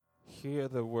Hear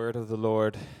the word of the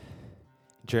Lord.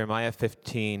 Jeremiah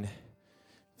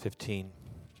 15:15.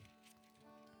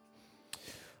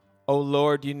 O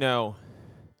Lord,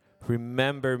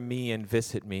 remember me and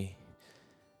visit me,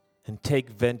 and take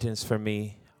vengeance for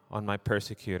me on my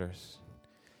persecutors.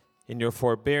 In your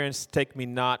forbearance, take me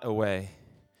not away.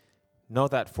 Know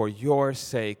that for your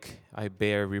sake I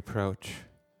bear reproach.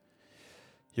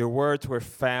 Your words were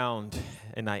found,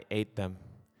 and I ate them.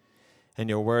 And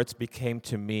your words became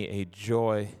to me a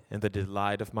joy and the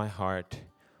delight of my heart.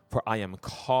 For I am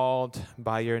called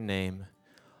by your name,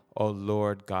 O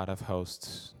Lord God of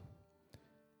hosts.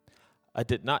 I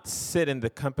did not sit in the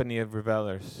company of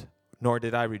revelers, nor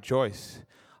did I rejoice.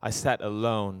 I sat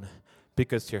alone,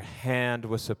 because your hand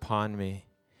was upon me,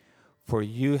 for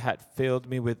you had filled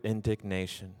me with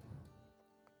indignation.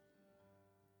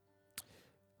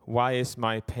 Why is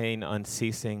my pain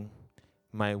unceasing,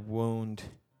 my wound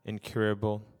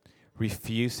incurable,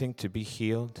 refusing to be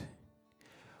healed?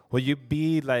 Will you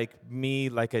be like me,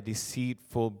 like a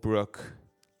deceitful brook,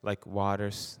 like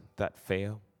waters that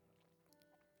fail?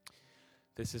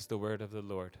 This is the word of the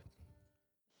Lord.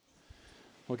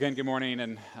 Well, again, good morning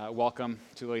and welcome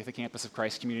to Olathe Campus of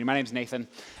Christ Community. My name is Nathan.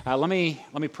 Let me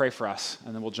pray for us,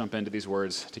 and then we'll jump into these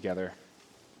words together.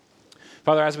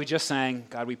 Father, as we just sang,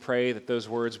 God, we pray that those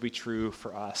words be true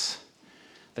for us,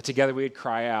 that together we would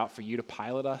cry out for you to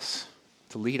pilot us,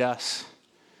 to lead us.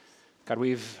 God,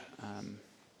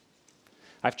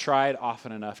 I've tried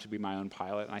often enough to be my own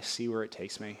pilot, and I see where it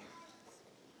takes me.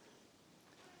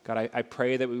 God, I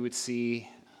pray that we would see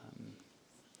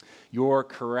your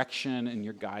correction and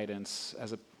your guidance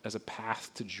as a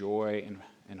path to joy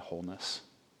and wholeness.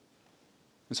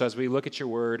 And so as we look at your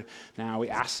word now, we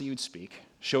ask that you'd speak.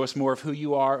 Show us more of who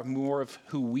you are, more of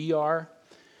who we are,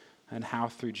 and how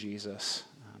through Jesus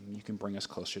you can bring us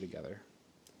closer together.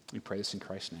 We pray this in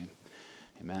Christ's name.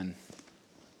 Amen.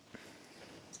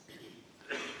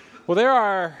 Well, there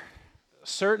are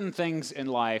certain things in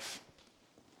life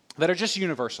that are just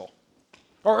universal,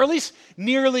 or at least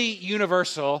nearly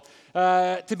universal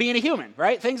to being a human,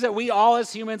 right? Things that we all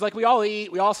as humans, like we all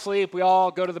eat, we all sleep, we all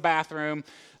go to the bathroom,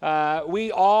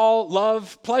 we all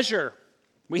love pleasure,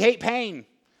 we hate pain,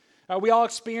 we all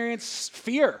experience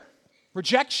fear,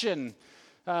 rejection,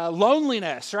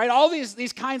 loneliness, right? All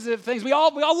these kinds of things. We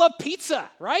all love pizza,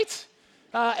 right?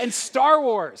 And Star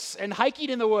Wars and hiking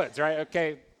in the woods, right?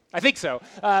 Okay, I think so.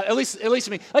 At least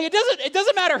to me. Like it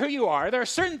doesn't matter who you are. There are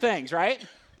certain things, right?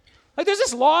 Like there's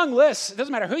this long list. It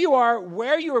doesn't matter who you are,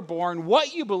 where you were born,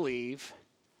 what you believe,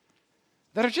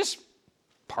 that are just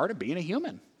part of being a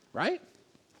human, right?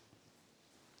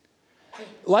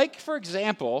 Like, for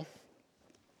example,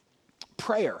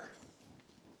 prayer.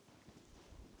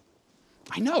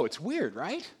 I know, it's weird,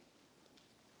 right?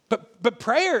 But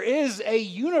prayer is a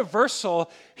universal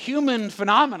human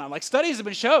phenomenon. Like studies have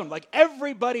been shown, like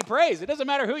everybody prays. It doesn't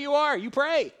matter who you are, you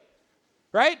pray,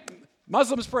 right?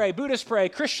 Muslims pray, Buddhists pray,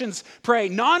 Christians pray,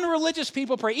 non-religious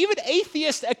people pray, even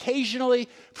atheists occasionally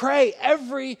pray.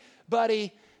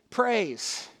 Everybody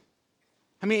prays.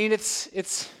 I mean,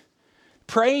 it's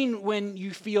praying when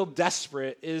you feel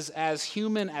desperate is as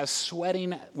human as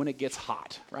sweating when it gets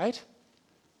hot, right?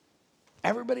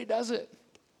 Everybody does it.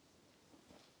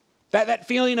 That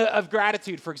feeling of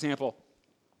gratitude, for example,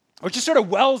 which just sort of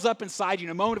wells up inside you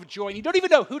in a moment of joy, and you don't even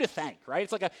know who to thank, right?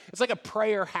 It's like a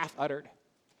prayer half uttered.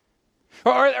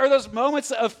 Or those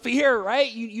moments of fear,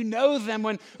 right? You know them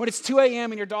when it's 2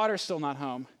 a.m. and your daughter's still not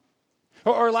home.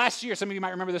 Or last year, some of you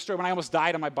might remember this story, when I almost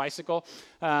died on my bicycle.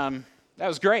 That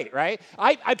was great, right?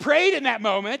 I prayed in that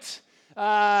moment,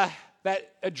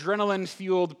 that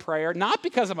adrenaline-fueled prayer, not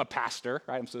because I'm a pastor,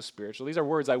 right? I'm so spiritual. These are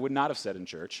words I would not have said in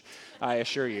church, I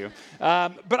assure you.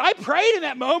 But I prayed in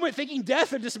that moment thinking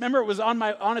death or dismemberment was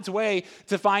on its way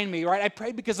to find me, right? I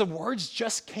prayed because the words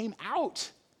just came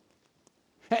out.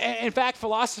 In fact,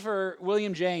 philosopher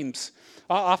William James,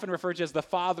 often referred to as the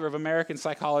father of American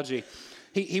psychology,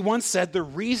 he once said, the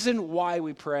reason why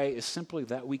we pray is simply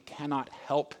that we cannot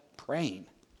help praying.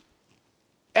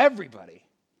 Everybody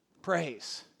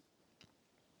prays.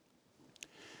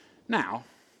 Now,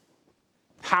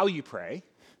 how you pray,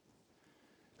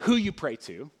 who you pray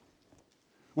to,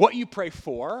 what you pray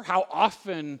for, how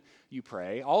often you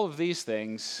pray, all of these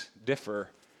things differ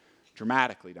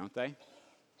dramatically, don't they?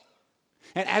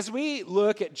 And as we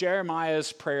look at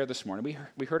Jeremiah's prayer this morning,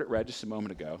 we heard it read just a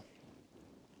moment ago.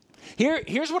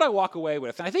 Here's what I walk away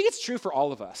with, and I think it's true for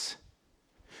all of us,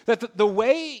 that the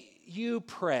way you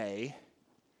pray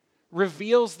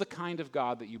reveals the kind of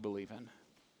God that you believe in.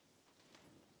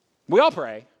 We all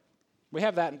pray. We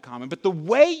have that in common. But the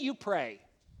way you pray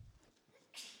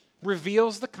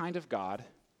reveals the kind of God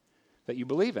that you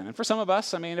believe in. And for some of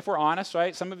us, I mean, if we're honest,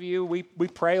 right, some of you, we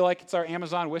pray like it's our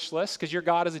Amazon wish list because your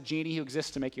God is a genie who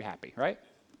exists to make you happy, right?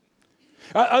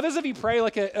 Others of you pray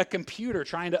like a computer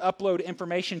trying to upload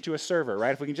information to a server,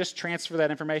 right? If we can just transfer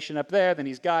that information up there, then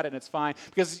he's got it and it's fine.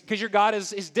 Because your God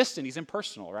is distant, he's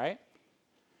impersonal, right?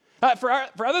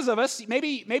 For others of us,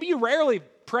 maybe you rarely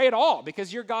pray at all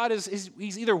because your God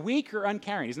he's either weak or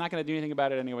uncaring. He's not going to do anything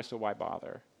about it anyway, so why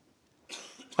bother?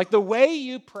 Like the way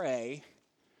you pray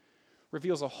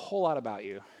reveals a whole lot about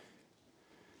you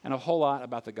and a whole lot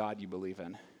about the God you believe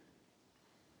in.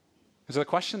 So the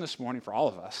question this morning for all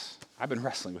of us, I've been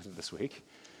wrestling with it this week,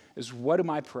 is what do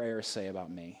my prayers say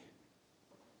about me?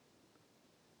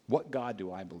 What God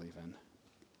do I believe in?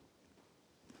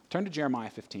 Turn to Jeremiah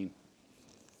 15.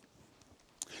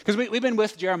 Because we've been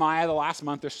with Jeremiah the last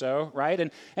month or so, right?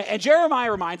 And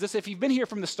Jeremiah reminds us, if you've been here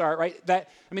from the start, right, that,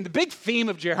 I mean, the big theme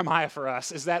of Jeremiah for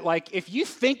us is that, like, if you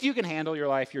think you can handle your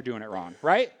life, you're doing it wrong,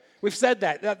 right? We've said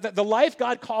that the life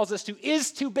God calls us to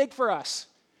is too big for us.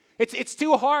 It's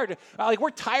too hard. Like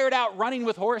we're tired out running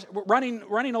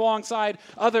alongside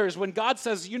others when God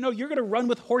says, you're going to run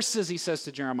with horses, he says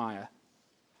to Jeremiah.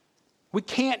 We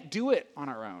can't do it on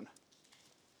our own.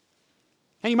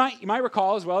 And you might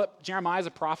recall as well that Jeremiah is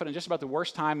a prophet in just about the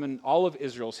worst time in all of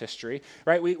Israel's history,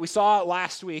 right? We saw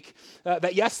last week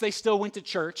that yes, they still went to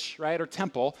church, right, or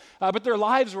temple, but their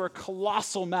lives were a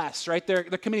colossal mess, right? They're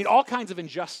committing all kinds of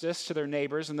injustice to their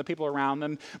neighbors and the people around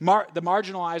them. The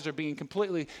marginalized are being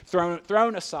completely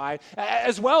thrown aside,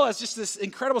 as well as just this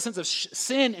incredible sense of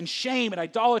sin and shame and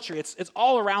idolatry. It's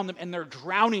all around them, and they're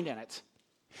drowning in it.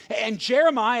 And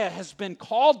Jeremiah has been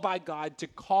called by God to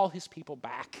call his people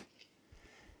back.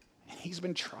 He's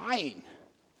been trying.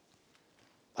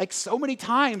 Like so many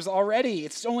times already.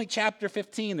 It's only chapter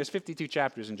 15. There's 52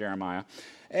 chapters in Jeremiah.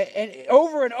 And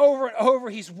over and over and over,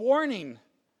 he's warning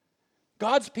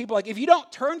God's people, like, if you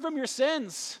don't turn from your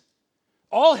sins,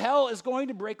 all hell is going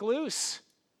to break loose.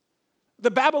 The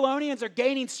Babylonians are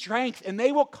gaining strength, and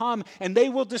they will come, and they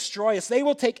will destroy us. They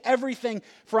will take everything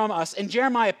from us. And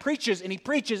Jeremiah preaches, and he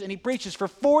preaches, and he preaches. For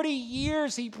 40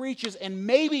 years he preaches, and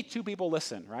maybe 2 people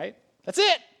listen, right? That's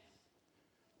it.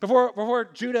 Before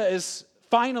Judah is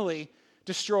finally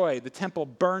destroyed, the temple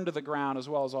burned to the ground as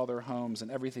well as all their homes and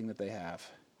everything that they have.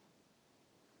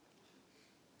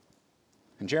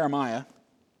 And Jeremiah,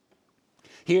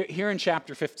 here in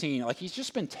chapter 15, like he's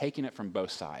just been taking it from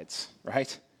both sides,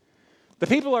 right? The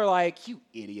people are like, you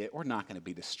idiot, we're not going to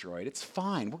be destroyed. It's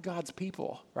fine, we're God's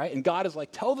people, right? And God is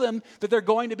like, tell them that they're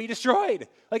going to be destroyed.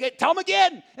 Like, tell them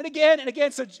again and again and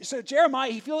again. So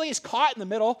Jeremiah, he feels like he's caught in the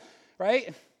middle,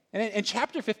 right? And in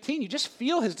chapter 15, you just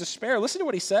feel his despair. Listen to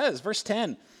what he says, verse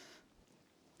 10. He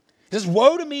says,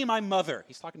 woe to me, my mother.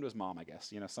 He's talking to his mom, I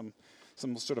guess.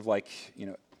 Some sort of like,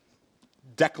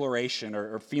 declaration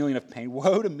or feeling of pain.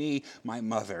 Woe to me, my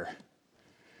mother,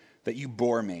 that you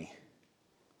bore me,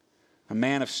 a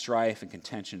man of strife and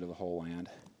contention to the whole land.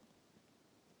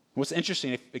 What's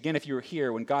interesting, if you were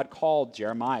here, when God called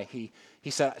Jeremiah, he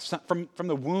said, from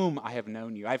the womb I have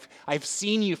known you. I've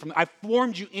seen you, I've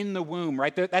formed you in the womb,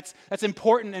 right? That's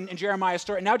important in Jeremiah's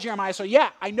story. And now Jeremiah said, yeah,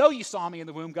 I know you saw me in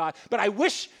the womb, God, but I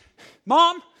wish,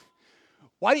 Mom,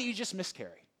 why didn't you just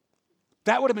miscarry?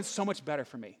 That would have been so much better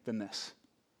for me than this.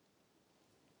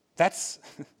 That's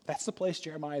the place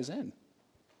Jeremiah is in.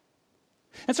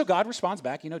 And so God responds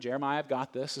back, Jeremiah, I've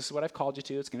got this. This is what I've called you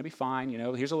to. It's going to be fine.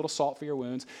 Here's a little salt for your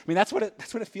wounds. I mean, that's what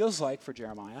it feels like for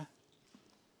Jeremiah.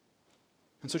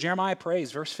 And so Jeremiah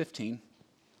prays, verse 15.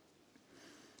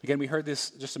 Again, we heard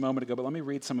this just a moment ago, but let me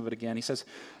read some of it again. He says,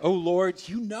 "O Lord,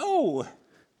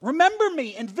 remember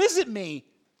me and visit me,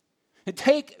 and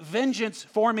take vengeance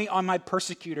for me on my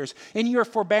persecutors. In your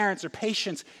forbearance or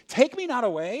patience, take me not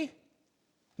away.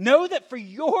 Know that for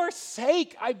your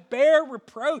sake I bear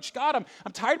reproach." God,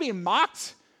 I'm tired of being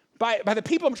mocked by the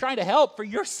people I'm trying to help for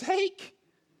your sake.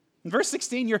 In verse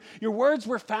 16, your words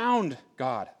were found,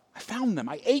 God. I found them.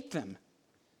 I ate them.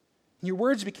 And your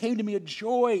words became to me a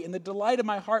joy and the delight of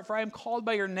my heart, for I am called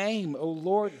by your name, O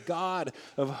Lord God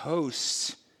of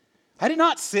hosts. I did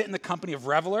not sit in the company of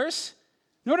revelers,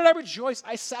 nor did I rejoice.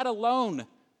 I sat alone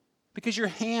because your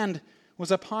hand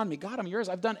was upon me. God, I'm yours.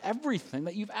 I've done everything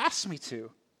that you've asked me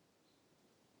to.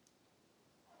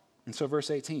 And so verse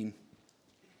 18,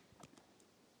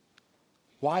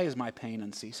 why is my pain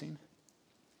unceasing?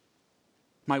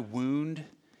 My wound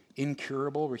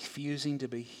incurable, refusing to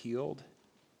be healed?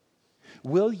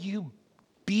 Will you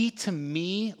be to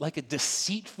me like a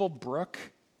deceitful brook,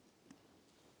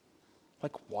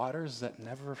 like waters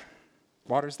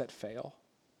that fail?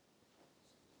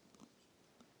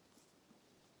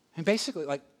 And basically,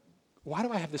 like, Why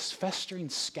do I have this festering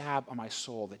scab on my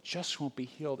soul that just won't be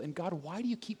healed? And God, why do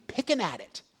you keep picking at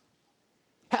it?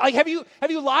 Like, have you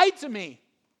lied to me?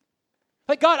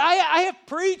 Like, God, I have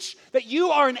preached that you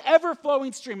are an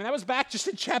ever-flowing stream. And that was back just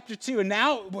in chapter 2. And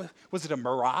now, was it a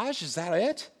mirage? Is that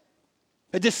it?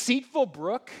 A deceitful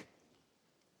brook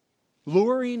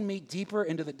luring me deeper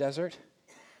into the desert?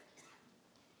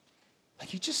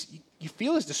 Like, you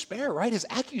feel his despair, right? His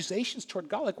accusations toward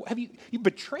God. Like, you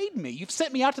betrayed me. You've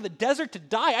sent me out to the desert to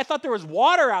die. I thought there was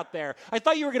water out there. I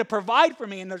thought you were going to provide for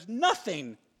me, and there's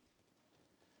nothing.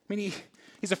 I mean,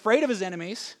 he's afraid of his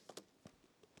enemies.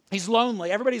 He's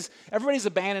lonely. Everybody's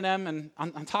abandoned him. And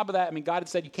on top of that, I mean, God had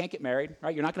said you can't get married,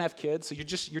 right? You're not going to have kids, so you're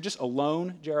just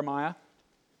alone, Jeremiah.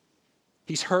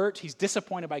 He's hurt. He's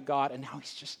disappointed by God, and now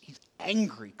he's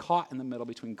angry, caught in the middle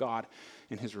between God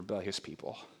and his rebellious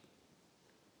people.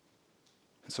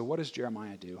 And so what does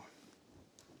Jeremiah do?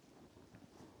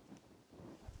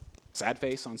 Sad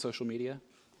face on social media?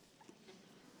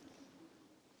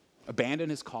 Abandon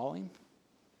his calling?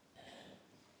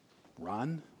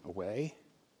 Run away?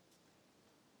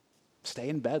 Stay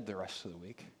in bed the rest of the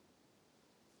week?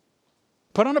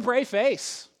 Put on a brave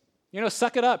face.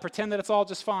 Suck it up. Pretend that it's all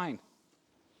just fine.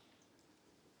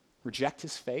 Reject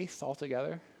his faith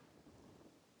altogether?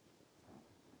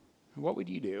 What would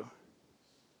you do?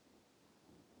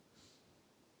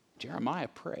 Jeremiah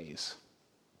prays.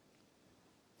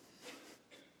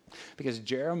 Because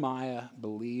Jeremiah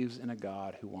believes in a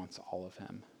God who wants all of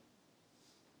him,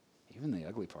 even the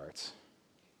ugly parts.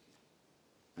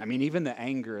 I mean, even the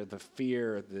anger, the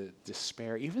fear, the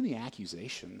despair, even the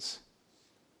accusations.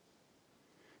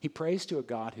 He prays to a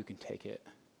God who can take it.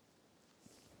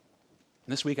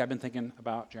 And this week I've been thinking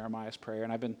about Jeremiah's prayer,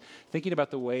 and I've been thinking about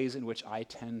the ways in which I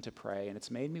tend to pray, and it's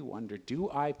made me wonder,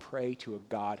 do I pray to a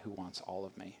God who wants all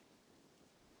of me?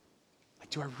 Like,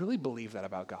 do I really believe that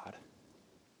about God?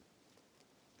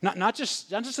 Not just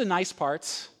the nice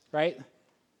parts, right?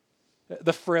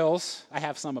 The frills, I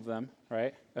have some of them,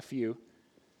 right? A few.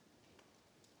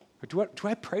 Or do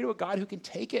I pray to a God who can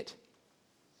take it?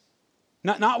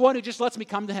 Not one who just lets me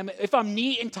come to him if I'm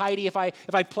neat and tidy, if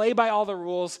I play by all the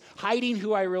rules, hiding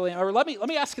who I really am. Or let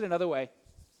me ask it another way.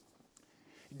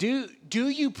 Do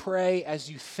you pray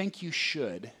as you think you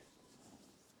should?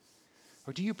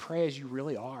 Or do you pray as you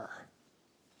really are?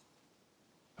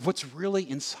 Of what's really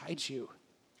inside you?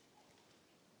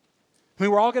 I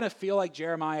mean, we're all going to feel like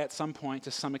Jeremiah at some point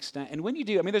to some extent. And when you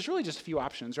do, I mean, there's really just a few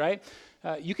options, right?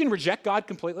 You can reject God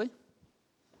completely.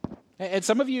 And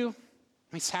some of you,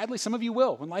 I mean, sadly, some of you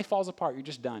will. When life falls apart, you're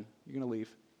just done. You're going to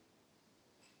leave.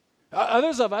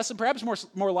 Others of us, and perhaps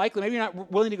more likely, maybe you're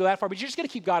not willing to go that far, but you're just going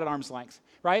to keep God at arm's length,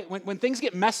 right? When things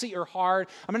get messy or hard,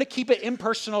 I'm going to keep it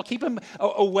impersonal, keep him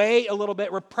away a little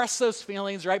bit, repress those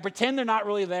feelings, right? Pretend they're not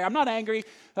really there. I'm not angry.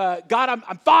 God,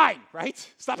 I'm fine,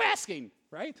 right? Stop asking,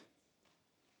 right?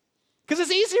 Because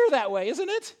it's easier that way, isn't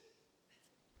it?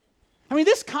 I mean,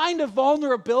 this kind of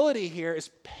vulnerability here is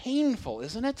painful,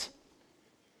 isn't it?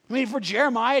 I mean, for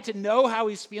Jeremiah to know how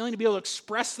he's feeling, to be able to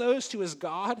express those to his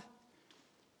God,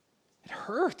 it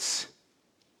hurts.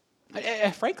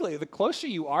 Frankly, the closer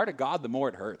you are to God, the more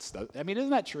it hurts. I mean,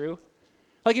 isn't that true?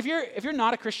 Like if you're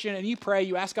not a Christian and you pray,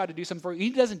 you ask God to do something for you,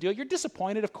 he doesn't do it, you're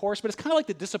disappointed, of course, but it's kind of like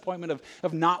the disappointment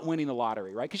of not winning the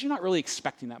lottery, right? Because you're not really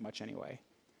expecting that much anyway.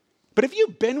 But if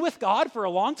you've been with God for a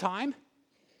long time,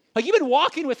 like you've been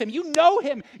walking with him, you know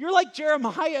him, you're like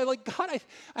Jeremiah, like, God,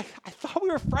 I thought we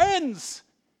were friends.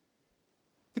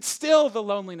 And still the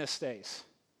loneliness stays.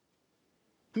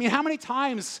 I mean, how many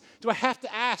times do I have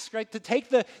to ask, right, to take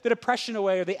the depression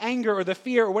away or the anger or the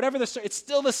fear or whatever, it's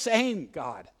still the same,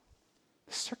 God.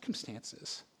 The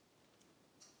circumstances.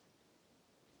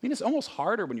 I mean, it's almost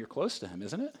harder when you're close to him,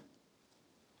 isn't it?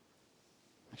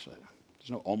 Actually,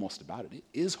 there's no almost about it. It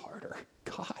is harder.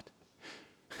 God,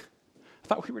 I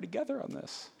thought we were together on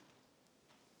this.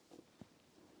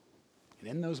 And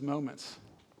in those moments,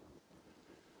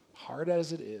 hard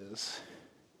as it is,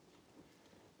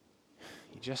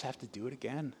 you just have to do it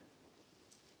again.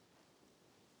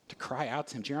 To cry out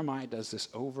to him. Jeremiah does this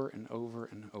over and over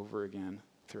and over again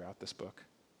throughout this book.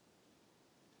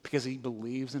 Because he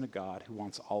believes in a God who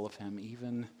wants all of him,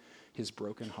 even his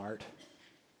broken heart,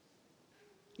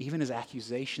 even his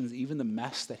accusations, even the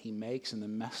mess that he makes and the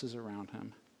messes around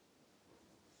him.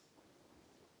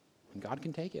 And God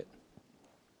can take it.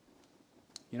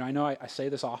 You know, I know I say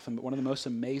this often, but one of the most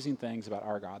amazing things about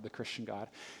our God, the Christian God,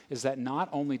 is that not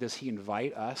only does he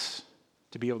invite us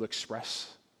to be able to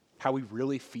express how we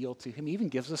really feel to him, he even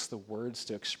gives us the words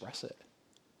to express it.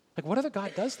 Like, what other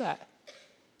God does that?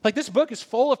 Like this book is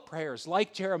full of prayers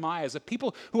like Jeremiah's of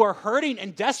people who are hurting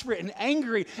and desperate and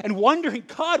angry and wondering,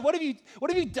 God, what have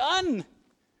you done?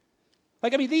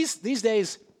 Like, I mean, these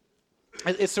days,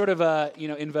 it's sort of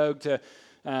in vogue to,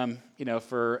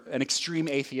 for an extreme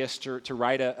atheist to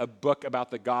write a book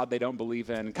about the God they don't believe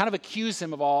in and kind of accuse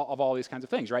him of all these kinds of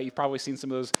things, right? You've probably seen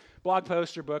some of those blog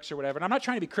posts or books or whatever. And I'm not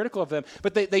trying to be critical of them,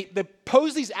 but they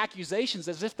pose these accusations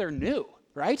as if they're new,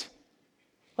 right?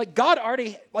 Like God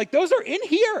already, like those are in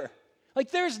here.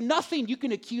 Like there's nothing you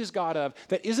can accuse God of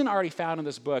that isn't already found in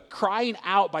this book, crying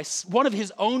out by one of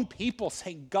his own people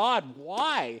saying, God,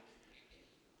 why?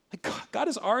 Like God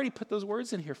has already put those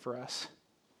words in here for us.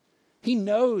 He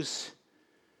knows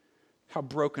how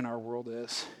broken our world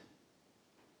is.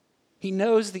 He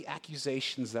knows the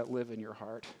accusations that live in your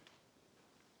heart.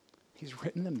 He's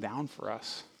written them down for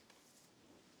us.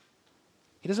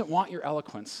 He doesn't want your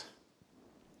eloquence.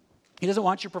 He doesn't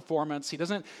want your performance. He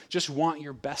doesn't just want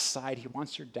your best side. He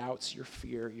wants your doubts, your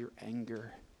fear, your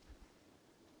anger.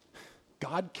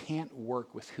 God can't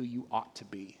work with who you ought to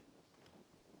be.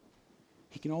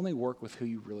 He can only work with who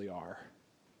you really are.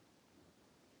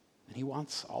 And he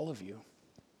wants all of you.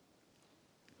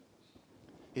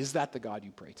 Is that the God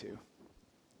you pray to?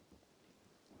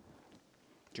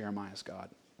 Jeremiah's God.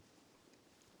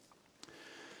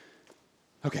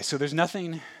 Okay, so there's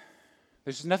nothing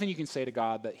you can say to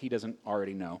God that he doesn't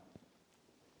already know.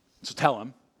 So tell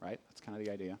him, right? That's kind of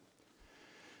the idea.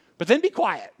 But then be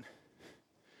quiet.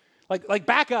 Like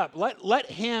back up. Let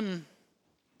him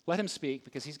speak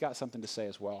because he's got something to say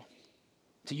as well.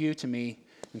 To you, to me,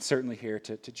 and certainly here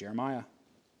to Jeremiah.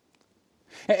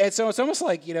 And so it's almost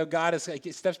like, God is like,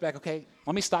 steps back. Okay,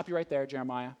 let me stop you right there,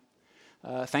 Jeremiah.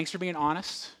 Thanks for being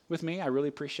honest with me. I really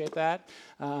appreciate that.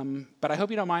 But I hope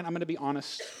you don't mind. I'm going to be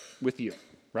honest with you,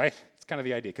 right? It's kind of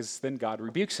the idea, because then God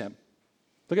rebukes him.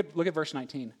 Look at verse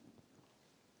 19.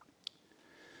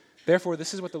 Therefore,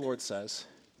 this is what the Lord says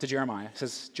to Jeremiah. He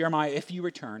says, Jeremiah, if you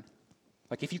return,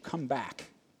 like if you come back,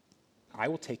 I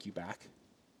will take you back.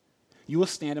 You will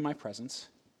stand in my presence.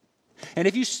 And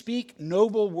if you speak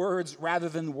noble words rather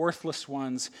than worthless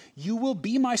ones, you will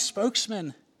be my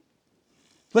spokesman.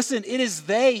 Listen, it is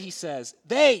they, he says,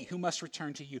 they who must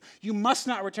return to you. You must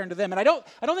not return to them. And I don't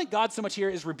think God so much here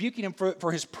is rebuking him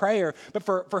for his prayer, but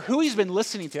for who he's been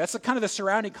listening to. That's kind of the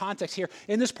surrounding context here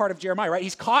in this part of Jeremiah, right?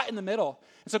 He's caught in the middle.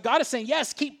 And so God is saying,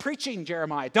 yes, keep preaching,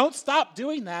 Jeremiah. Don't stop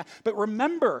doing that. But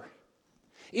remember,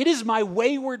 it is my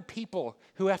wayward people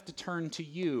who have to turn to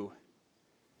you.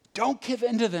 Don't give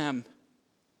in to them.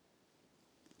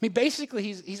 I mean, basically,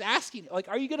 he's asking, like,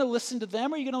 are you going to listen to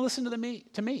them or are you going to listen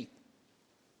to me?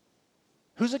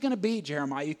 Who's it going to be,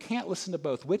 Jeremiah? You can't listen to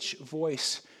both. Which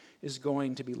voice is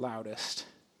going to be loudest?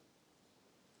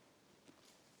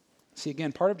 See,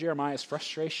 again, part of Jeremiah's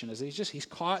frustration is he's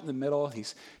caught in the middle.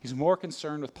 He's more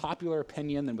concerned with popular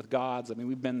opinion than with God's. I mean,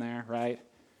 we've been there, right?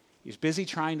 He's busy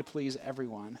trying to please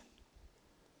everyone.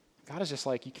 God is just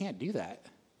like, you can't do that.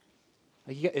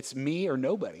 Like, it's me or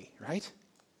nobody, right?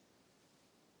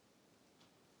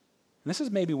 And this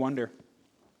has made me wonder,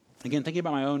 again, thinking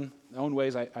about my own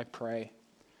ways I pray.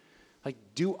 Like,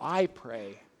 do I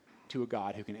pray to a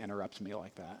God who can interrupt me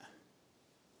like that?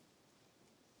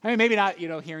 I mean, maybe not,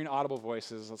 hearing audible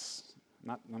voices.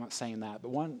 I'm not saying that.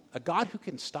 But a God who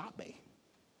can stop me,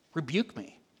 rebuke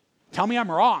me, tell me I'm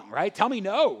wrong, right? Tell me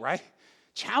no, right?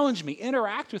 Challenge me,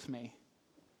 interact with me.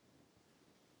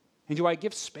 And do I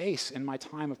give space in my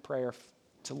time of prayer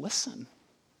to listen,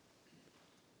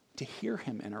 to hear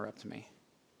him interrupt me?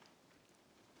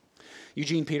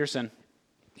 Eugene Peterson,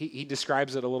 he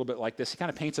describes it a little bit like this. He kind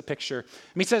of paints a picture.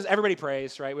 He says everybody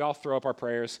prays, right? We all throw up our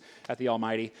prayers at the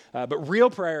Almighty. But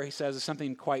real prayer, he says, is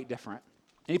something quite different.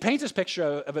 And he paints this picture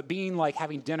of it being like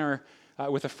having dinner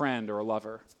with a friend or a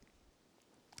lover.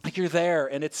 Like you're there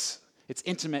and it's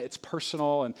intimate, it's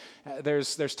personal, and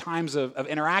there's times of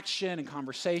interaction and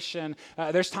conversation.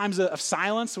 There's times of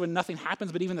silence when nothing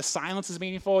happens, but even the silence is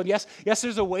meaningful. And yes,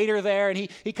 there's a waiter there, and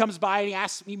he comes by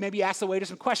and he maybe asks the waiter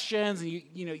some questions, and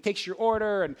he takes your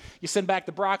order, and you send back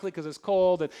the broccoli because it's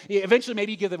cold, and eventually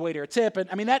maybe you give the waiter a tip. And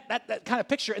I mean that kind of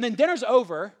picture. And then dinner's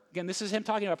over. Again, this is him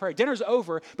talking about prayer. Dinner's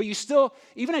over, but you still,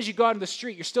 even as you go out on the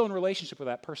street, you're still in relationship with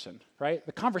that person, right?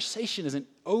 The conversation isn't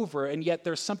over, and yet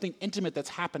there's something intimate that's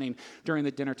happening during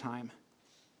the dinner time.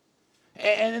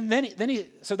 And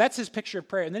so that's his picture of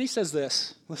prayer. And then he says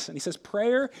this, listen, he says,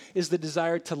 prayer is the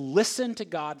desire to listen to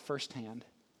God firsthand.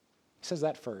 He says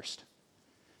that first.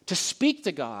 To speak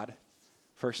to God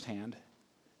firsthand.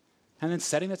 And then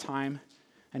setting the time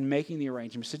and making the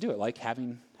arrangements to do it, like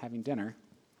having dinner.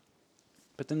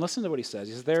 But then listen to what he says.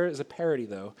 He says, there is a parody,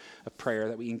 though, of prayer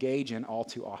that we engage in all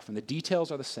too often. The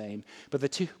details are the same, but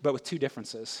with two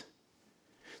differences.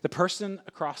 The person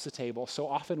across the table, so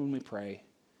often when we pray,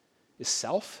 is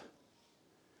self,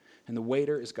 and the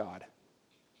waiter is God.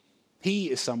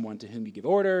 He is someone to whom you give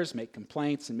orders, make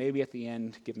complaints, and maybe at the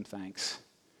end give him thanks.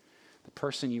 The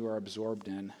person you are absorbed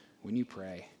in when you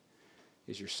pray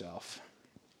is yourself.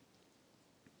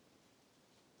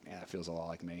 Yeah, that feels a lot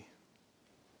like me.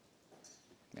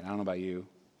 And I don't know about you,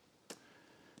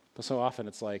 but so often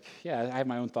it's like, yeah, I have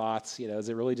my own thoughts. Is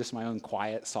it really just my own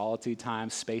quiet solitude time,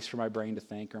 space for my brain to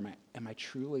think, or am I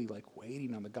truly like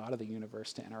waiting on the God of the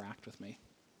universe to interact with me,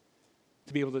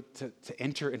 to be able to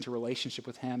enter into relationship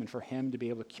with him and for him to be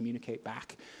able to communicate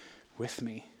back with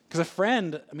me? Because a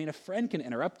friend can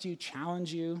interrupt you,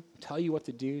 challenge you, tell you what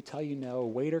to do, tell you no. A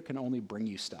waiter can only bring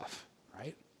you stuff,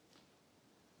 right?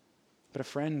 But a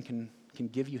friend can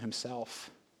give you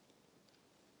himself.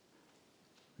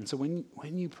 And so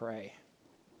when you pray,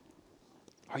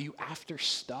 are you after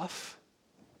stuff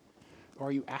or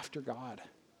are you after God?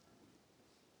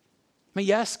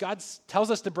 Yes, God tells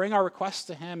us to bring our requests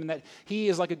to him and that he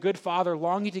is like a good father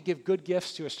longing to give good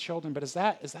gifts to his children. But is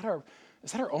that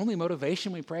our only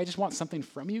motivation when we pray? I just want something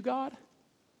from you, God?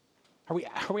 Are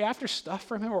we after stuff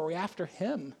from him or are we after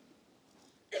him?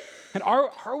 And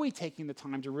are we taking the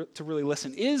time to really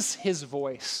listen? Is his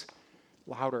voice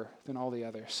louder than all the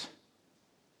others?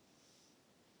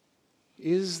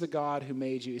 Is the God who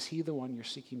made you, is he the one you're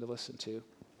seeking to listen to?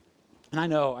 And I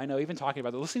know, even talking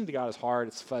about it, listening to God is hard,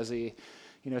 it's fuzzy.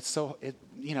 It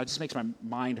just makes my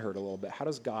mind hurt a little bit. How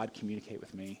does God communicate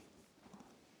with me?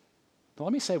 But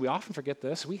let me say, we often forget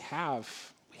this. We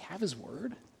have his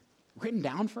word written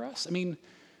down for us.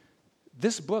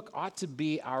 This book ought to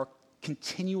be our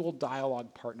continual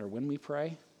dialogue partner when we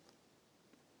pray.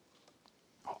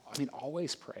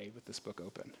 Always pray with this book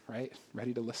open, right?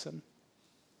 Ready to listen.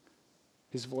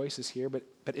 His voice is here, but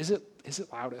is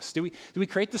it loudest? Do we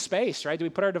create the space, right? Do we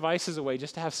put our devices away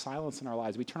just to have silence in our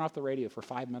lives? We turn off the radio for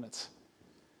 5 minutes.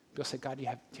 We'll say, God, do you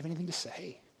have anything to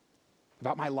say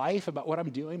about my life, about what I'm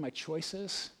doing, my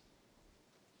choices?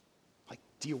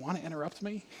 Do you want to interrupt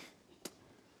me?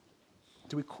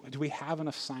 Do we have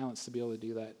enough silence to be able to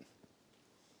do that?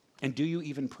 And do you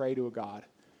even pray to a God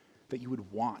that you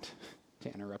would want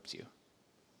to interrupt you,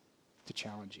 to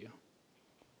challenge you?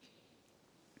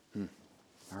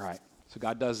 All right, so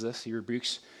God does this. He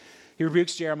rebukes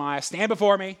Jeremiah. Stand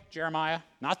before me, Jeremiah,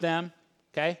 not them,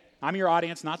 okay? I'm your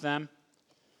audience, not them.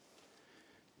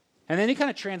 And then he kind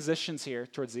of transitions here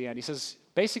towards the end. He says,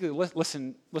 basically,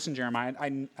 listen, Jeremiah,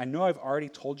 I know I've already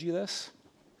told you this,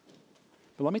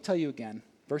 but let me tell you again.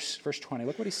 Verse 20,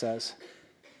 look what he says.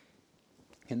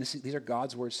 And these are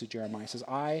God's words to Jeremiah. He says,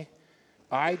 I,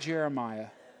 Jeremiah,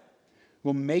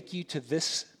 will make you to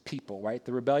this people, right?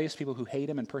 The rebellious people who hate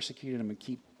him and persecuted him and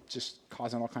keep just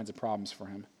causing all kinds of problems for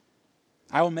him.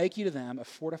 I will make you to them a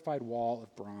fortified wall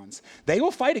of bronze. They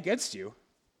will fight against you.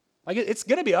 It's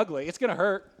going to be ugly. It's going to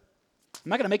hurt. I'm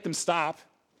not going to make them stop.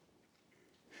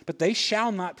 But they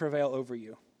shall not prevail over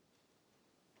you.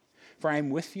 For I am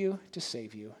with you to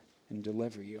save you and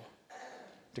deliver you,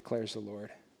 declares the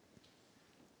Lord.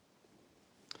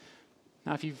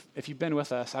 Now, if you've been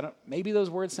with us, maybe those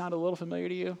words sound a little familiar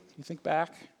to you. You think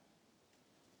back.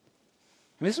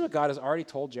 This is what God has already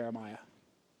told Jeremiah.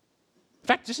 In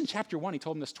fact, just in chapter 1, he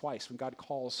told him this twice when God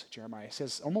calls Jeremiah. He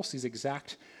says almost these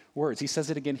exact words. He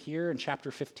says it again here in chapter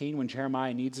 15 when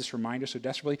Jeremiah needs this reminder so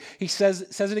desperately. He says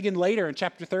it again later in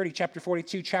chapter 30, chapter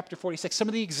 42, chapter 46. Some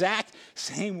of the exact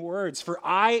same words. For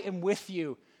I am with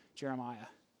you, Jeremiah,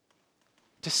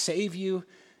 to save you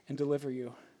and deliver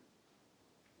you.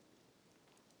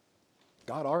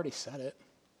 God already said it.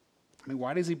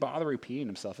 Why does he bother repeating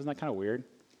himself? Isn't that kind of weird?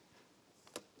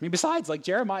 Besides,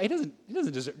 Jeremiah, he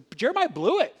doesn't deserve. Jeremiah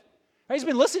blew it. Right? He's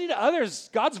been listening to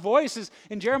others. God's voice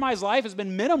in Jeremiah's life has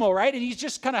been minimal, right? And he's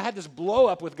just kind of had this blow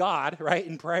up with God, right,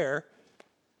 in prayer.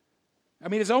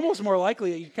 It's almost more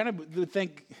likely you kind of would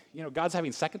think, God's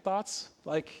having second thoughts,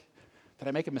 like, did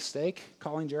I make a mistake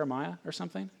calling Jeremiah or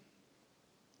something?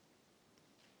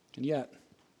 And yet,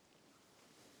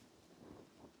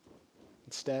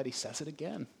 instead, he says it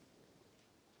again.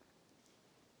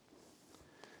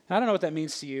 I don't know what that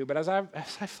means to you, but as I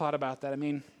thought about that, I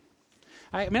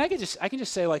can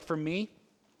just say, for me,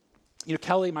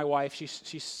 Kelly, my wife, she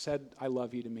said "I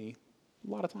love you" to me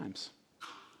a lot of times.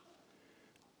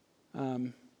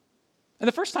 And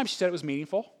the first time she said it was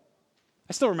meaningful.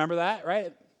 I still remember that, right?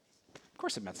 Of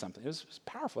course, it meant something. It was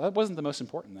powerful. That wasn't the most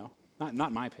important, though. Not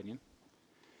in my opinion.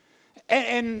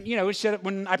 And we said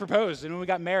when I proposed and when we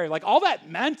got married, like all that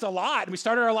meant a lot. And we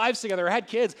started our lives together, had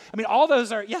kids. I mean, all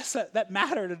those are, yes, that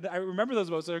mattered. And I remember those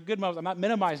moments. They're good moments. I'm not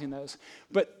minimizing those.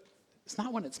 But it's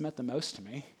not when it's meant the most to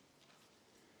me.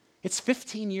 It's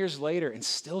 15 years later and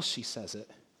still she says it.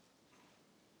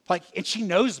 Like, and she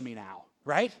knows me now,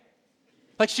 right?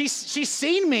 Like she's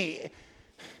seen me.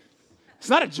 It's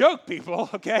not a joke,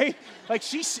 people, okay? Like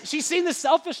she's seen the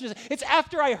selfishness. It's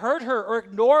after I hurt her or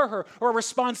ignore her or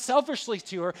respond selfishly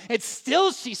to her, and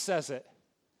still she says it.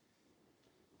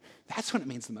 That's when it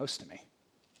means the most to me.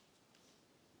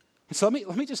 And so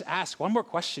let me just ask one more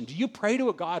question. Do you pray to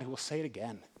a God who will say it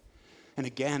again and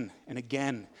again and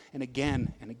again and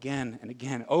again and again and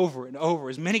again, over and over,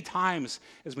 as many times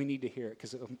as we need to hear it?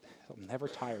 Because it'll never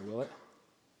tire, will it?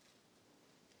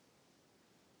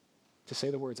 To say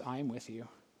the words, I am with you.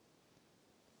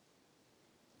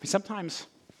 Sometimes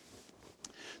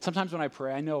when I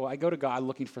pray, I know I go to God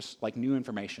looking for like new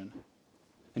information,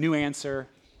 a new answer,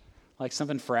 like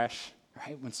something fresh,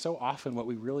 right? When so often what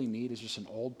we really need is just an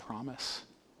old promise.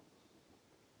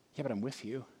 Yeah, but I'm with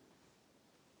you.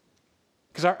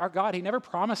 Because our God, he never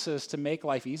promises to make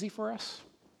life easy for us.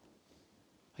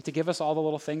 Like to give us all the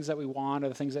little things that we want or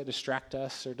the things that distract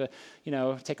us or to,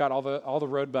 take out all the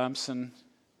road bumps and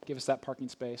give us that parking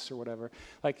space or whatever.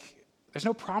 Like, there's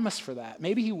no promise for that.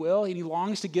 Maybe he will, and he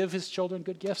longs to give his children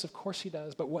good gifts. Of course he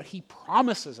does. But what he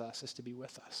promises us is to be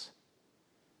with us.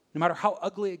 No matter how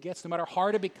ugly it gets, no matter how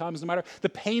hard it becomes, no matter the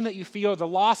pain that you feel, the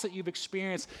loss that you've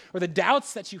experienced, or the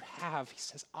doubts that you have, he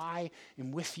says, I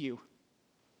am with you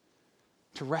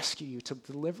to rescue you, to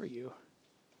deliver you.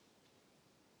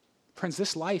 Friends,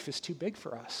 this life is too big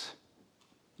for us.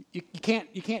 You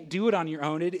can't do it on your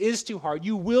own. It is too hard.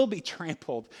 You will be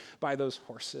trampled by those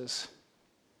horses.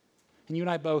 And you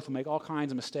and I both will make all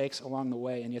kinds of mistakes along the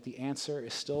way, and yet the answer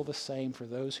is still the same for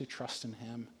those who trust in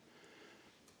him.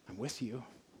 I'm with you.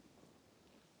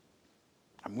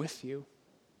 I'm with you.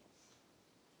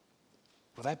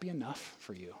 Will that be enough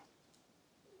for you?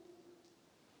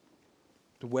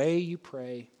 The way you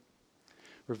pray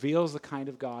reveals the kind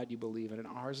of God you believe in, and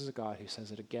ours is a God who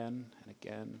says it again and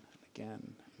again and again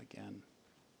and again.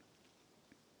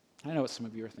 I know what some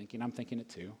of you are thinking. I'm thinking it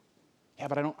too. Yeah,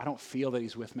 but I don't feel that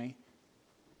he's with me.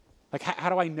 Like, how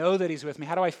do I know that he's with me?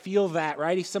 How do I feel that,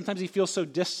 right? Sometimes he feels so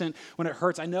distant when it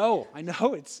hurts. I know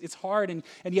it's hard. And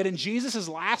yet in Jesus'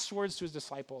 last words to his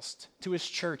disciples, to his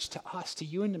church, to us, to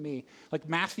you and to me, like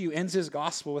Matthew ends his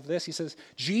gospel with this. He says,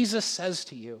 Jesus says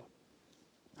to you,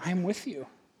 I am with you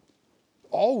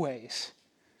always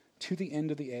to the end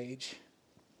of the age.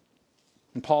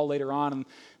 And Paul later on in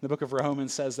the book of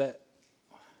Romans says that,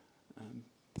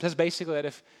 says basically that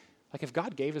if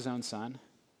God gave his own son,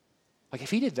 like if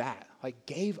he did that, like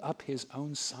gave up his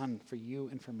own son for you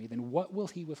and for me, then what will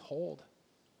he withhold?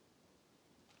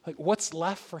 Like what's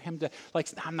left for him to, like,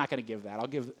 I'm not going to give that.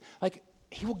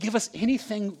 He will give us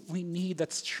anything we need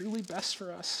that's truly best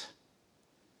for us.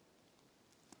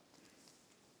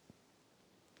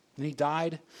 And he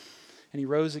died and he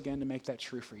rose again to make that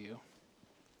true for you.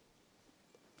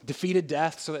 Defeated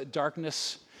death so that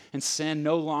darkness and sin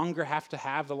no longer have to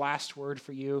have the last word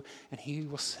for you. And he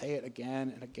will say it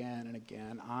again and again and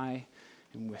again. I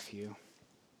am with you.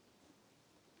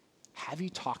 Have you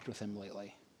talked with him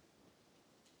lately?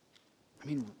 I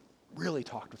mean, really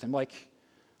talked with him, like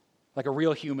a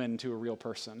real human to a real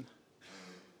person.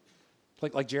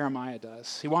 Like Jeremiah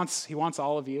does. He wants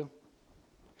all of you.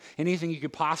 Anything you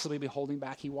could possibly be holding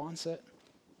back, he wants it.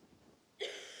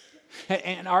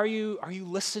 And are you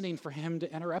listening for him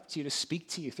to interrupt you, to speak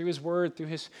to you through his word, through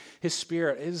his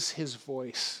spirit? Is his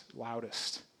voice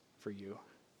loudest for you?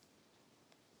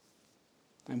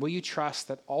 And will you trust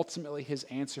that ultimately his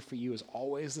answer for you is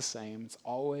always the same? It's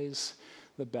always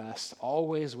the best,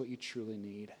 always what you truly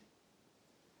need.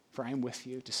 For I am with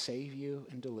you to save you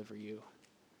and deliver you,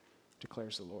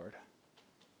 declares the Lord.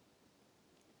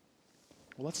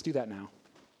 Well, let's do that now.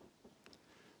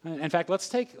 In fact, let's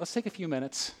take a few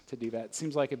minutes to do that. It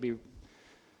seems like it'd be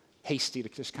hasty to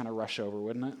just kind of rush over,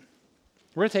 wouldn't it?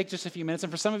 We're going to take just a few minutes.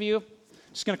 And for some of you,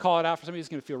 just going to call it out. For some of you, it's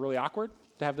going to feel really awkward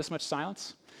to have this much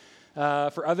silence.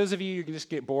 For others of you, you can just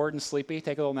get bored and sleepy,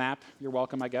 take a little nap. You're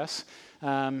welcome, I guess.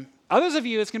 Others of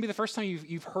you, it's going to be the first time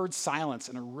you've heard silence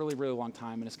in a really, really long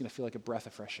time, and it's going to feel like a breath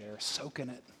of fresh air. Soak in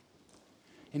it.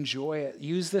 Enjoy it.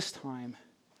 Use this time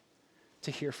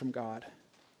to hear from God.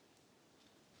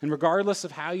 And regardless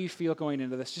of how you feel going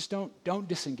into this, just don't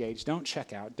disengage. Don't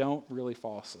check out. Don't really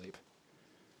fall asleep.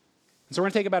 And so we're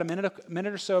going to take about a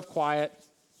minute or so of quiet.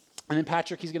 And then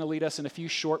Patrick, he's going to lead us in a few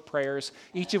short prayers,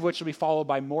 each of which will be followed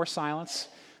by more silence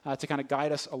to kind of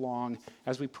guide us along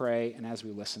as we pray and as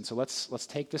we listen. So let's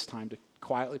take this time to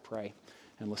quietly pray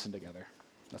and listen together.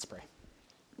 Let's pray.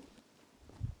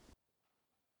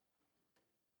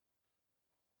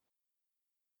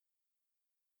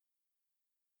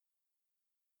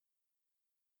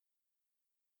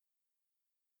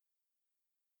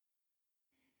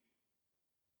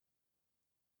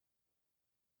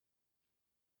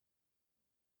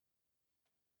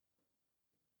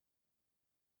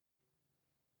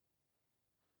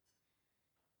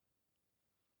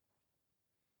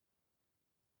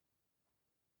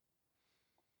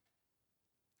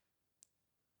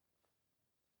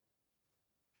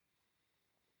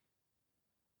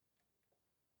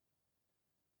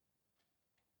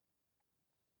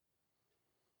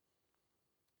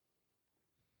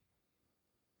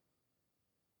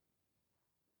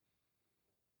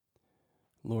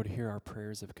 Lord, hear our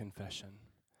prayers of confession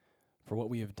for what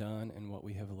we have done and what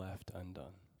we have left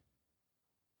undone.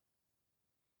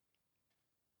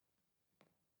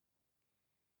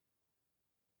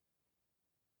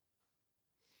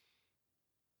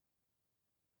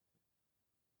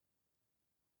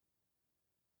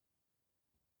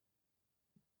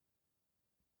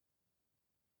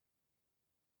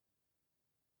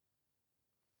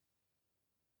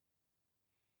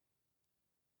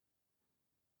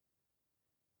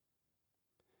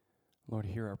 Lord,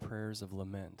 hear our prayers of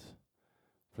lament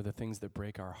for the things that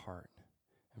break our heart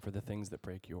and for the things that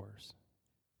break yours.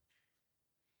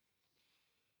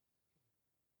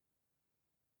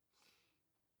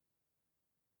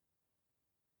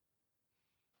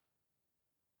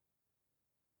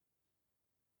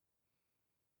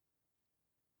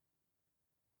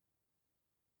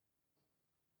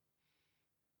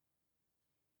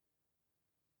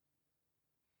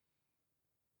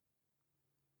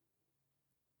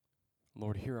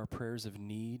 Lord, hear our prayers of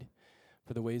need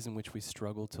for the ways in which we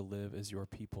struggle to live as your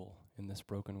people in this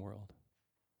broken world.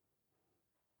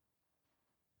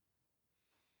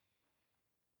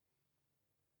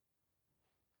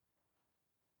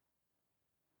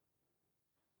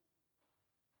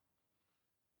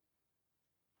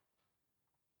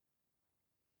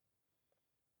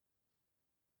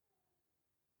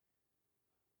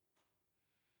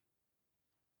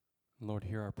 Lord,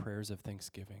 hear our prayers of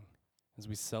thanksgiving as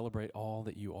we celebrate all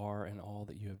that you are and all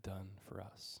that you have done for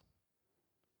us.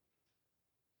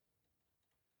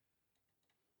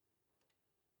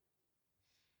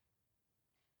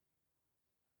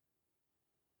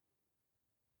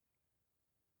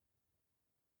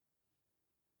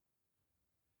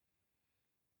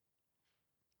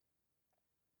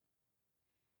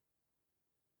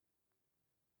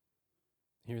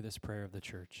 Hear this prayer of the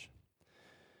church.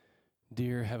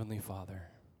 Dear Heavenly Father,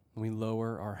 we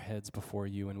lower our heads before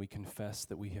you and we confess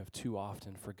that we have too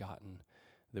often forgotten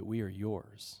that we are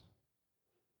yours.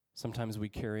 Sometimes we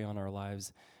carry on our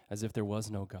lives as if there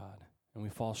was no God, and we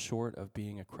fall short of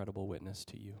being a credible witness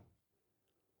to you.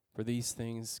 For these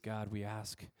things, God, we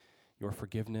ask your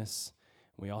forgiveness,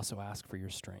 and we also ask for your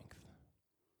strength.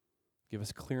 Give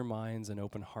us clear minds and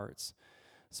open hearts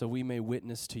so we may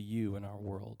witness to you in our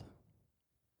world.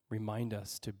 Remind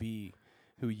us to be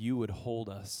who you would hold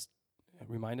us.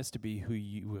 Remind us to be who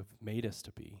you have made us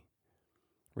to be,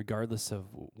 regardless of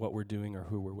what we're doing or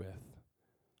who we're with.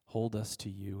 Hold us to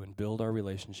you and build our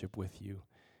relationship with you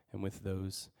and with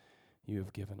those you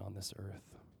have given on this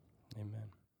earth. Amen.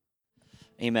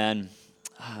 Amen.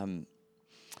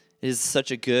 It is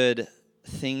such a good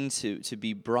thing to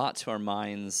be brought to our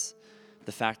minds,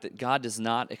 the fact that God does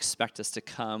not expect us to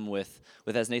come with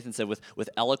as Nathan said, with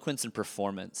eloquence and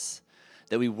performance,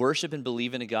 that we worship and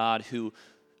believe in a God who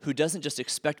doesn't just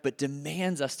expect but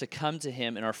demands us to come to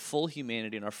him in our full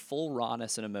humanity and our full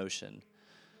rawness and emotion.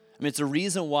 I mean, it's a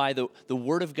reason why the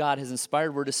Word of God, his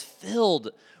inspired Word, is filled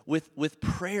with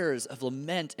prayers of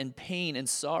lament and pain and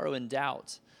sorrow and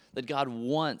doubt, that God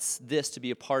wants this to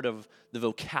be a part of the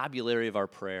vocabulary of our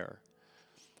prayer.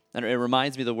 And it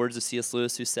reminds me of the words of C.S.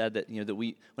 Lewis, who said that, that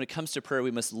we, when it comes to prayer,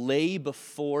 we must lay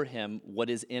before him what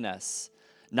is in us,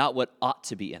 not what ought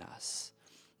to be in us.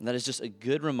 And that is just a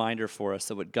good reminder for us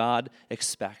that what God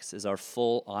expects is our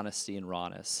full honesty and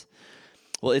rawness.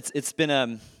 Well, it's been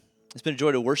a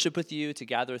joy to worship with you, to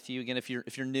gather with you. Again, if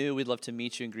you're new, we'd love to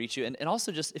meet you and greet you. And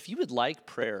also just, if you would like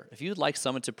prayer, if you would like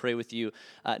someone to pray with you,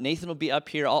 Nathan will be up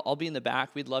here. I'll be in the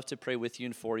back. We'd love to pray with you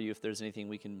and for you if there's anything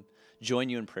we can join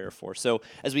you in prayer for. So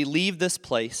as we leave this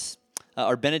place,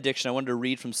 our benediction, I wanted to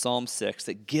read from Psalm 6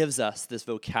 that gives us this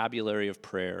vocabulary of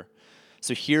prayer.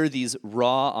 So hear these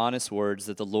raw, honest words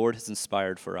that the Lord has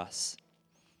inspired for us.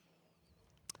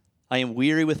 I am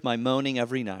weary with my moaning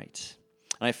every night,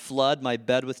 and I flood my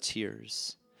bed with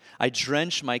tears. I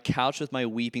drench my couch with my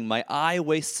weeping. My eye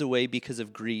wastes away because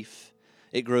of grief.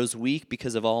 It grows weak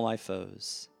because of all my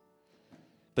foes.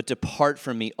 But depart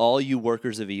from me, all you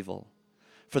workers of evil.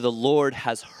 For the Lord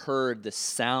has heard the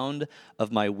sound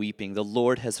of my weeping. The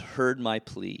Lord has heard my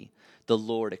plea. The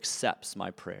Lord accepts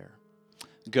my prayer.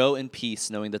 Go in peace,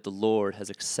 knowing that the Lord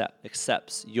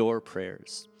accepts your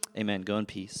prayers. Amen. Go in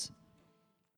peace.